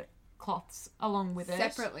launched the cloths along with it?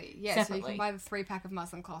 Separately. Yeah, so you can buy the 3-pack of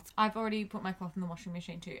muslin cloths. I've already put my cloth in the washing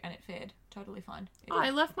machine too, and it fared totally fine. Oh, I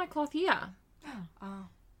left my cloth here. Oh.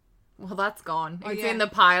 Well, that's gone. It's yeah. in the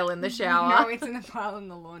pile in the shower. No, it's in the pile in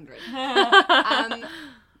the laundry.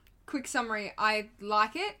 Quick summary. I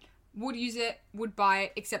like it. Would use it. Would buy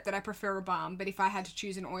it. Except that I prefer a balm. But if I had to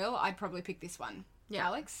choose an oil, I'd probably pick this one. Yeah.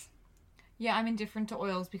 Alex? Yeah, I'm indifferent to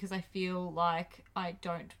oils because I feel like I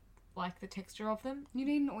don't like the texture of them. You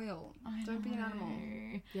need an oil. Don't be an animal.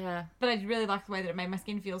 Yeah. But I really like the way that it made my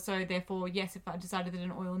skin feel. So therefore, yes, if I decided that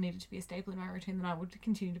an oil needed to be a staple in my routine, then I would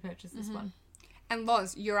continue to purchase this one. And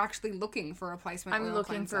Loz, you're actually looking for a replacement oil I'm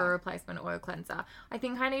looking for a replacement oil cleanser. I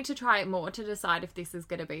think I need to try it more to decide if this is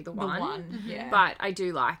going to be the one. Yeah. But I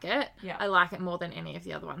do like it. Yeah. I like it more than any of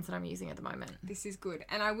the other ones that I'm using at the moment. This is good.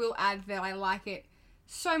 And I will add that I like it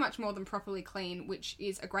so much more than Properly Clean, which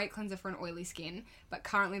is a great cleanser for an oily skin, but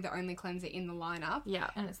currently the only cleanser in the lineup. Yeah.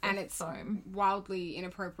 And it's foam. Wildly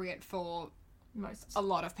inappropriate for Most. a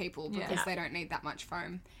lot of people because Yeah. they don't need that much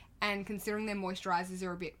foam. And considering their moisturizers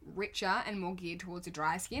are a bit richer and more geared towards a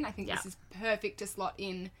dry skin, I think this is perfect to slot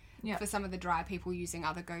in for some of the dry people using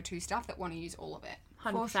other go-to stuff that want to use all of it.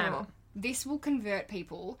 100%. sure. This will convert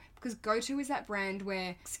people because Go-To is that brand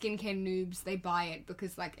where skincare noobs, they buy it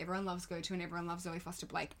because like everyone loves Go-To and everyone loves Zoe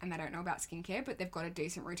Foster-Blake and they don't know about skincare, but they've got a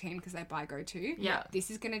decent routine because they buy Go-To. Yeah.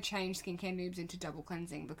 This is going to change skincare noobs into double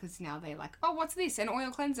cleansing because now they're like, oh, what's this? An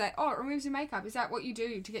oil cleanser. Oh, it removes your makeup. Is that what you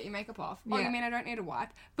do to get your makeup off? Oh, Yeah. you mean I don't need a wipe?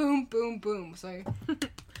 Boom, boom, boom. So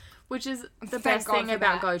Which is the Thank best God thing for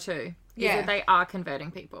about that. Go-To. Is Yeah. that they are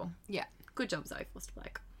converting people. yeah. Good job, Zoe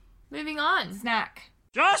Foster-Blake. Moving on. Snack.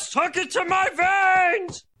 Just hook it to my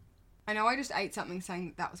veins! I know I just ate something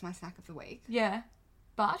saying that was my snack of the week. Yeah.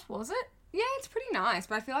 But, was it? Yeah, it's pretty nice,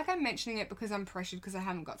 but I feel like I'm mentioning it because I'm pressured because I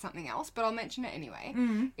haven't got something else, but I'll mention it anyway.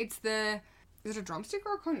 It's is it a drumstick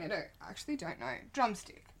or a cornetto? I actually don't know.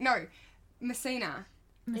 Drumstick. No, Messina.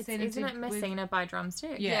 Messina Isn't it dip with- Messina by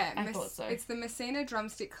Drumstick? Yeah, I thought so. It's the Messina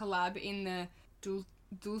drumstick collab in the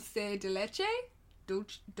dulce de leche?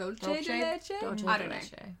 Dulce de leche? Dolce I don't know.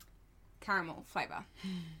 Leche. Caramel flavour.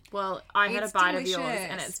 Well, I had a It's bite of yours delicious.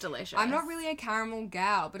 and it's delicious. I'm not really a caramel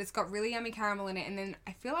gal, but it's got really yummy caramel in it, and then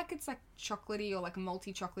I feel like it's like chocolatey or like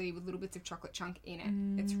multi-chocolatey with little bits of chocolate chunk in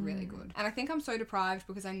it. It's really good. And I think I'm so deprived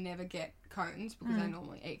because I never get cones because I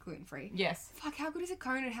normally eat gluten-free. Yes. Fuck, how good is a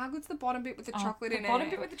cone and how good's the bottom bit with the chocolate in The bottom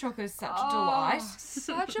it? bit with the chocolate is such a delight.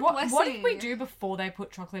 Such a What blessing. did we do before they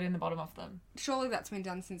put chocolate in the bottom of them? Surely that's been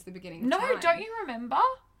done since the beginning of No, time. don't you remember?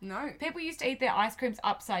 No. People used to eat their ice creams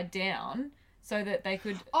upside down so that they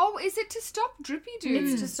could... Oh, is it to stop drippy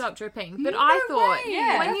dudes? It's to stop dripping. But No I thought, way.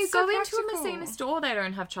 Yeah, when that's you so go into a practical. Messina store, they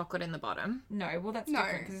don't have chocolate in the bottom. No, well, that's No.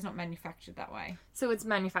 different because it's not manufactured that way. So it's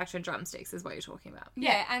manufactured drumsticks is what you're talking about.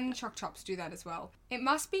 Yeah, and Choc Chops do that as well. It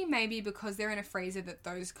must be maybe because they're in a freezer that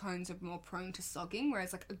those cones are more prone to sogging,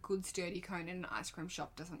 whereas like a good sturdy cone in an ice cream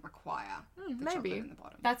shop doesn't require the maybe. chocolate in the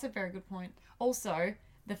bottom. That's a very good point. Also,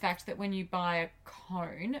 the fact that when you buy a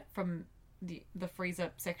cone from the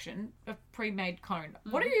freezer section, a pre-made cone,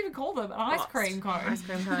 what do you even call them? An ice cream cone. Ice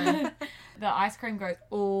cream cone. The ice cream goes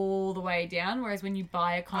all the way down, whereas when you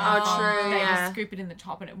buy a cone, Oh, true, they yeah. just scoop it in the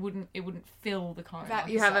top and it wouldn't fill the cone. That up.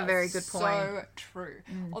 You have a is very good point. So true.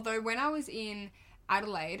 Although when I was in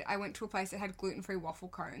Adelaide, I went to a place that had gluten-free waffle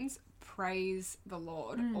cones. Praise the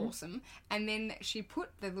Lord, awesome. And then she put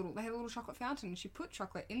they had a little chocolate fountain, and she put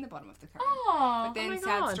chocolate in the bottom of the cone. Oh, But then, my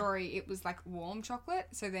sad God. story, it was like warm chocolate,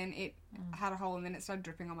 so then it had a hole, and then it started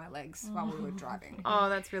dripping on my legs while we were driving. Oh,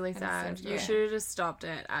 that's really so sad. You sad. should have just stopped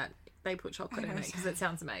it at they put chocolate in it because it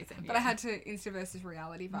sounds amazing. But I had to Insta versus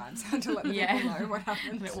reality vibes. I had to let the Yeah. people know what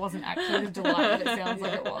happened. And it wasn't actually the delight that it sounds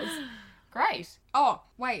like it was. Great. Oh,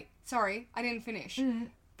 wait, sorry, I didn't finish.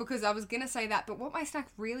 Because I was going to say that, but what my snack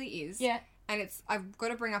really is, Yeah. and I've got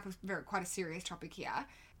to bring up quite a serious topic here.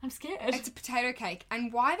 I'm scared. It's a potato cake.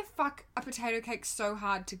 And why the fuck are potato cakes so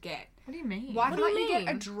hard to get? What do you mean? Why What do can't you you get a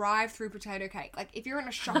mean? drive-through potato cake? Like, if you're in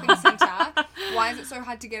a shopping centre, why is it so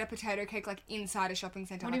hard to get a potato cake, like, inside a shopping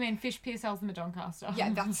centre? What do you mean? Fish Pier sells them at Doncaster. Yeah,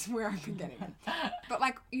 that's where I've been getting it. But,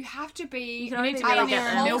 like, you have to be can only at really a get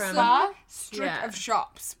them wholesome from- bar? strip Yeah. of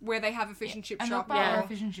shops where they have a fish and chip A shop. milk bar or Yeah. a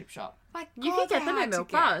fish and chip shop. Like, You God, can get they're them hard in to milk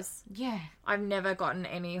get. bars. Yeah. I've never gotten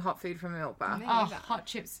any hot food from a milk bar. Me Oh, either. hot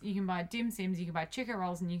chips. You can buy dim sims, you can buy chicken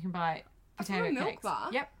rolls, and you can buy potato from a milk cakes. bar?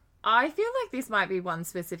 Yep. I feel like this might be one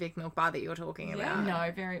specific milk bar that you're talking Yeah. about.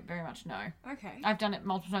 No, very, very much no. Okay. I've done it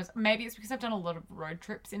multiple times. Maybe it's because I've done a lot of road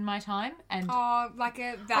trips in my time, and Oh, like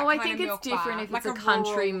that Oh, I kind think of it's milk different bar. if Like it's a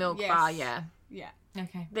country rural- milk yes. bar, yeah. Yeah.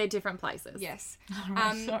 okay. They're different places. Yes.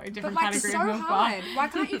 Right, sorry, different but like category so of milk bar. hard. Why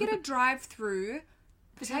can't you get a drive-through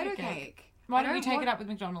potato Potato cake? Why don't you take it up with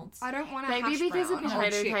McDonald's? I don't want a Maybe hash because a brown or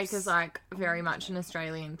potato cake chips. is like very much an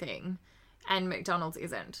Australian thing and McDonald's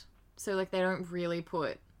isn't. So like they don't really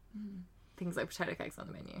put things like potato cakes on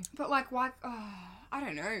the menu. But like, why? Oh, I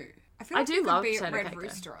don't know. I feel I like do it could love be at potato Red cake, though.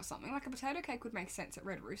 Rooster or something. Like a potato cake would make sense at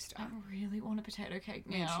Red Rooster. I really want a potato cake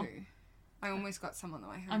Me now. too. I almost got some on the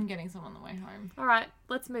way home. I'm getting some on the way home. All right,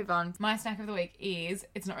 let's move on. My snack of the week is,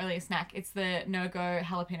 it's not really a snack, it's the No-Go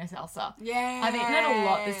jalapeno salsa. Yeah. I've eaten it a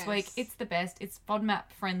lot this week. It's the best. It's FODMAP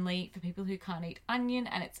friendly for people who can't eat onion,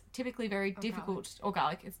 and it's typically very difficult, or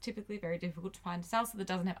garlic. It's typically very difficult to find a salsa that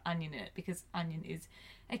doesn't have onion in it, because onion is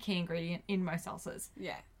a key ingredient in most salsas.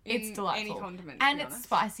 Yeah. It's delightful. Any condiment, and it's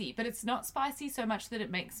spicy, but it's not spicy so much that it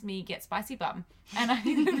makes me get spicy bum. And I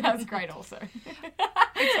think that's great also.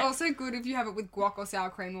 It's also good if you have it with guac or sour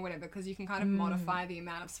cream or whatever, because you can kind of modify the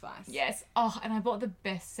amount of spice. Yes. Oh, and I bought the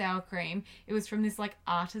best sour cream. It was from this like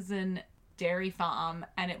artisan dairy farm,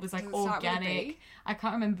 and it was like Does it start with a organic. B? I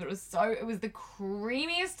can't remember, but it was the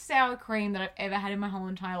creamiest sour cream that I've ever had in my whole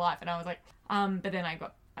entire life. And I was like, but then I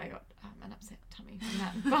got an upset tummy from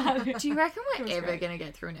that. But Do you reckon It we're was ever great. going to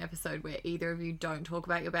get through an episode where either of you don't talk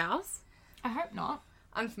about your bowels? I hope not.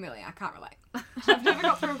 Unfamiliar. I can't relate. I've never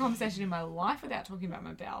got through a conversation in my life without talking about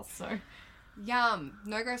my bowels. So, Yum.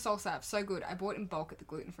 No-Go salsa. So good. I bought in bulk at the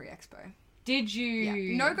Gluten Free Expo. did you?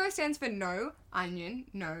 Yeah. No-Go stands for no onion,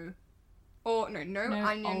 no onion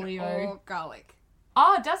oleo. or garlic.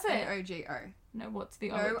 Oh, does it? N-O-G-O. No, what's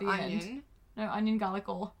the O No at the onion. end? No onion, garlic,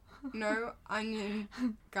 or. No onion,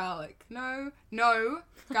 garlic. No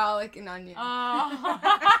garlic and onion.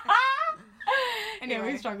 Yeah,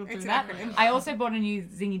 we struggled through it's an that. acronym. I also bought a new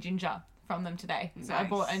zingy ginger from them today. So I Nice.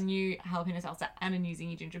 bought a new jalapeno salsa and a new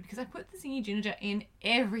zingy ginger because I put the zingy ginger in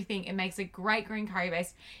everything. It makes a great green curry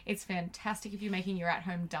base. It's fantastic if you're making your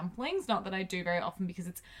at-home dumplings. Not that I do very often because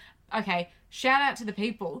it's... Okay, shout out to the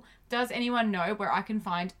people. Does anyone know where I can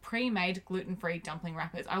find pre-made gluten-free dumpling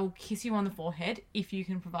wrappers? I will kiss you on the forehead if you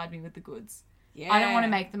can provide me with the goods. Yeah. I don't want to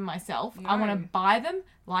make them myself. I want No. to buy them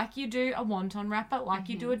like you do a wonton wrapper, like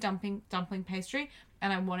you do a dumpling pastry,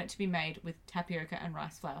 and I want it to be made with tapioca and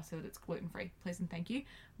rice flour so that it's gluten-free. Please and thank you.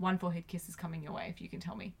 One forehead kiss is coming your way if you can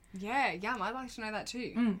tell me. Yeah, yum. I'd like to know that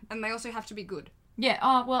too. And they also have to be good. Yeah,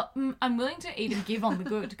 I'm willing to even give on the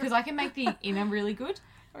good because I can make the inner really good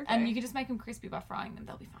and you can just make them crispy by frying them.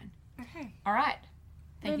 They'll be fine. Okay. All right.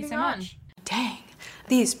 Thank you so Moving on. much. Dang,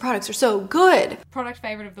 these products are so good. Product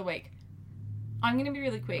favorite of the week. I'm going to be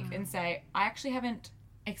really quick and say I actually haven't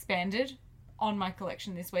expanded on my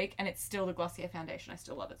collection this week, and it's still the Glossier foundation. I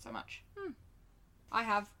still love it so much.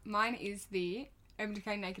 Mine is the Urban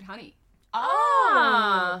Decay Naked Honey.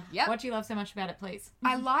 Ah. Yep. What do you love so much about it, please?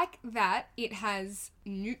 I like that it has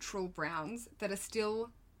neutral browns that are still,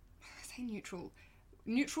 I say neutral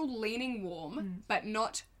leaning warm, but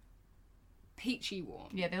not peachy warm.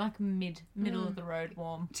 Yeah, they're like middle of the road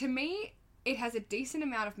warm. To me, it has a decent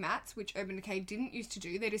amount of mattes, which Urban Decay didn't used to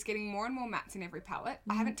do. They're just getting more and more mattes in every palette.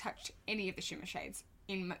 I haven't touched any of the shimmer shades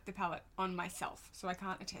in the palette on myself, so I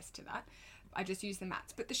can't attest to that. I just use the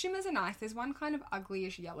mattes. But the shimmers are nice. There's one kind of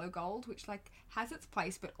uglyish yellow gold, which like has its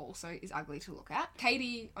place, but also is ugly to look at.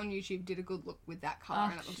 Katie on YouTube did a good look with that colour,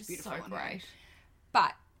 and it looks she's beautiful so on her. great.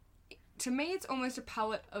 But to me, it's almost a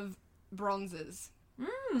palette of bronzers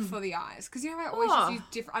for the eyes. Because you know how I always just use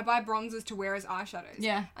different... I buy bronzers to wear as eyeshadows.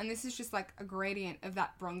 Yeah. And this is just like a gradient of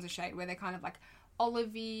that bronzer shade where they're kind of like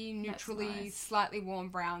olivey, neutrally, nice. slightly warm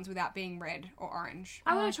browns without being red or orange.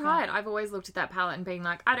 I want to try it. I've always looked at that palette and been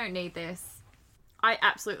like, I don't need this. I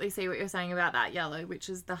absolutely see what you're saying about that yellow, which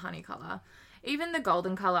is the honey colour. Even the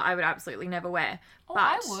golden colour I would absolutely never wear. Oh, but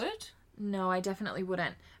I would. No, I definitely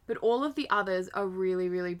wouldn't. But all of the others are really,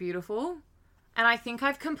 really beautiful. And I think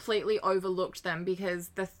I've completely overlooked them because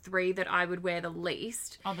the three that I would wear the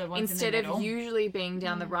least, Are the ones in the instead of middle? usually being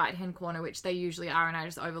down the right-hand corner, which they usually are, and I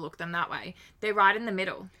just overlook them that way, they're right in the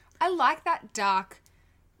middle. I like that dark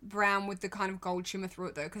brown with the kind of gold shimmer through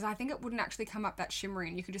it though, because I think it wouldn't actually come up that shimmery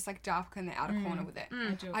and you could just like darken the outer corner with it.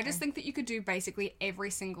 I just think that you could do basically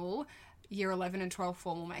every single year 11 and 12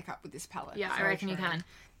 formal makeup with this palette. Yeah, I reckon you can.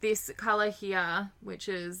 This colour here, which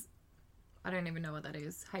is... I don't even know what that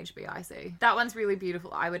is. HBIC. That one's really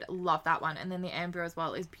beautiful. I would love that one. And then the amber as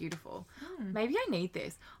well is beautiful. Maybe I need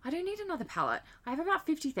this. I don't need another palette. I have about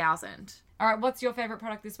 50,000. All right, what's your favourite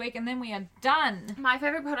product this week? And then we are done. My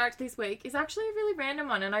favourite product this week is actually a really random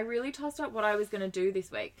one. And I really tossed up what I was going to do this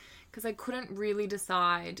week because I couldn't really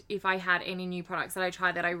decide if I had any new products that I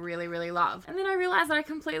tried that I really, really love. And then I realised that I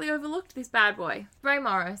completely overlooked this bad boy. Spray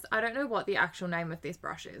Morris. I don't know what the actual name of this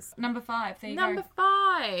brush is. Number 5. There you Number go.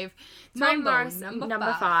 5. Spray Mambo, Morris number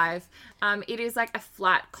number 5. It is like a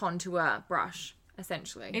flat contour brush,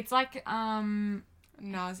 essentially. It's like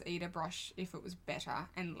NARS Eater brush if it was better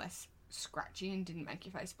and less scratchy and didn't make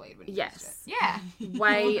your face bleed when you used it. Yeah.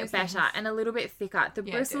 Way those better things. and a little bit thicker. The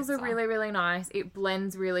Yeah, bristles are denser. really, really nice. It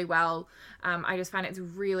blends really well. I just find it's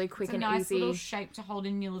really quick It's a and nice easy. little shape to hold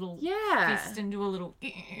in your little Yeah. fist and do a little.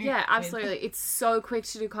 Yeah, absolutely. It's so quick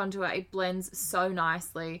to do contour. It blends so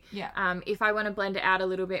nicely. Yeah. If I want to blend it out a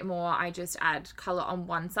little bit more, I just add colour on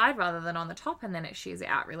one side rather than on the top, and then it shears it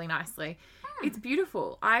out really nicely. It's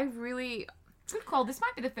beautiful. Good call. This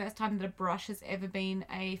might be the first time that a brush has ever been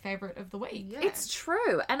a favourite of the week. Yeah. It's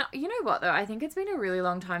true. And you know what, though? I think it's been a really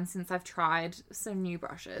long time since I've tried some new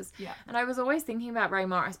brushes. Yeah. And I was always thinking about Ray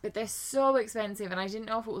Morris, but they're so expensive and I didn't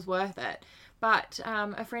know if it was worth it. But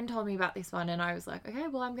a friend told me about this one and I was like, okay,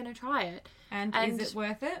 well, I'm going to try it. And is it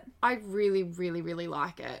worth it? I really, really, really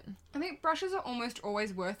like it. I think brushes are almost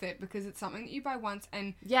always worth it because it's something that you buy once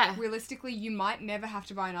and Yeah. realistically you might never have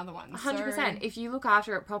to buy another one. 100%. If you look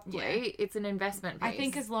after it properly, it's an investment piece. I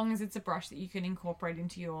think as long as it's a brush that you can incorporate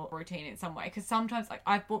into your routine in some way. Because sometimes, like,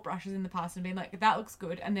 I've bought brushes in the past and been like, that looks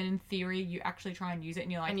good. And then in theory, you actually try and use it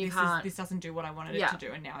and you're like, And you this can't. this doesn't do what I wanted it to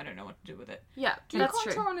do. And now I don't know what to do with it. Yeah, Do you that's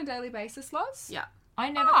contour true. on a daily basis, Loz? Yeah. I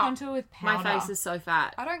never contour with powder. My face is so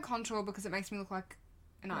fat. I don't contour because it makes me look like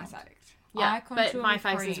an ice addict. Yeah, I but contour my with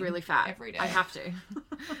face is cream really fat. every day. I have to.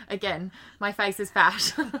 Again, my face is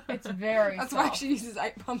fat. It's very That's soft. why she uses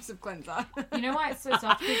 8 pumps of cleanser. You know why it's so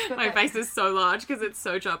soft? It's got My that- face is so large because it's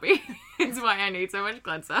so chubby. It's why I need so much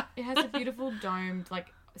cleanser. It has a beautiful domed, like,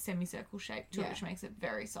 semicircle shape to it, Yeah. which makes it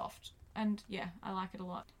very soft. And yeah, I like it a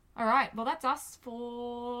lot. All right, well, that's us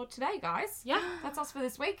for today, guys. Yeah. That's us for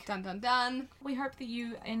this week. Dun dun dun. We hope that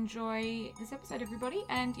you enjoy this episode, everybody.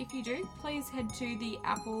 And if you do, please head to the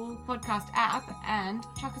Apple Podcast app and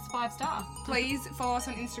chuck us a 5-star. Please follow us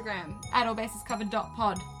on Instagram At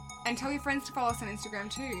allbasescovered.pod. and tell your friends to follow us on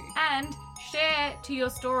Instagram too. And share to your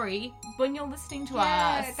story when you're listening to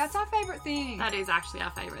Yeah, us. that's our favourite thing. That is actually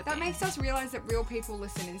our favourite That thing. makes us realise that real people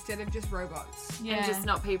listen instead of just robots. Yeah. And just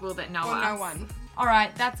not people that know Or us. no one. All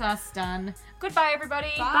right, that's us done. Goodbye,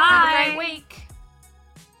 everybody. Bye. Have a great week.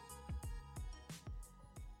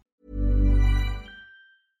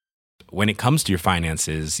 When it comes to your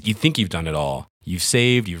finances, you think you've done it all. You've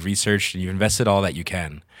saved, you've researched, and you've invested all that you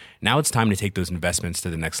can. Now it's time to take those investments to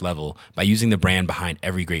the next level by using the brand behind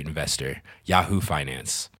every great investor, Yahoo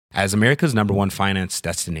Finance. As America's #1 finance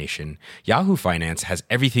destination, Yahoo Finance has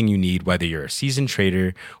everything you need, whether you're a seasoned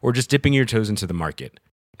trader or just dipping your toes into the market.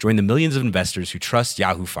 Join the millions of investors who trust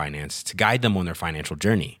Yahoo Finance to guide them on their financial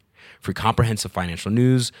journey. For comprehensive financial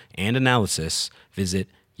news and analysis, visit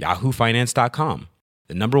yahoofinance.com,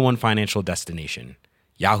 the #1 financial destination,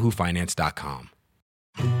 yahoofinance.com.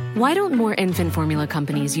 Why don't more infant formula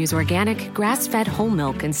companies use organic, grass-fed whole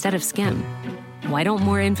milk instead of skim? Why don't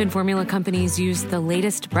more infant formula companies use the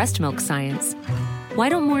latest breast milk science? Why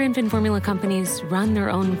don't more infant formula companies run their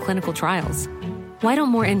own clinical trials? Why don't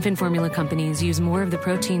more infant formula companies use more of the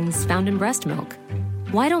proteins found in breast milk?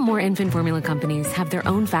 Why don't more infant formula companies have their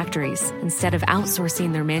own factories instead of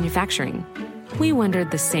outsourcing their manufacturing? We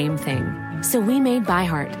wondered the same thing. So we made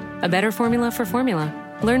ByHeart, a better formula for formula.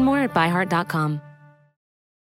 Learn more at byheart.com.